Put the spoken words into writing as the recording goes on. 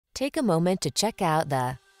Take a moment to check out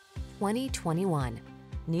the 2021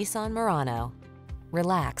 Nissan Murano.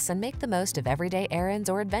 Relax and make the most of everyday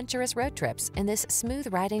errands or adventurous road trips in this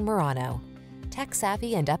smooth-riding Murano.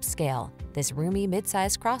 Tech-savvy and upscale, this roomy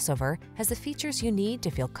mid-sized crossover has the features you need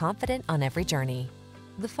to feel confident on every journey.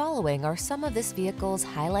 The following are some of this vehicle's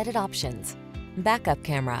highlighted options: backup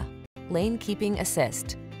camera, lane keeping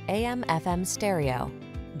assist, AM/FM stereo,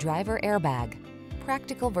 driver airbag.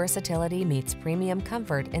 Practical versatility meets premium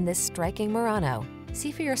comfort in this striking Murano.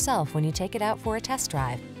 See for yourself when you take it out for a test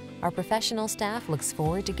drive. Our professional staff looks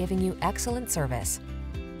forward to giving you excellent service.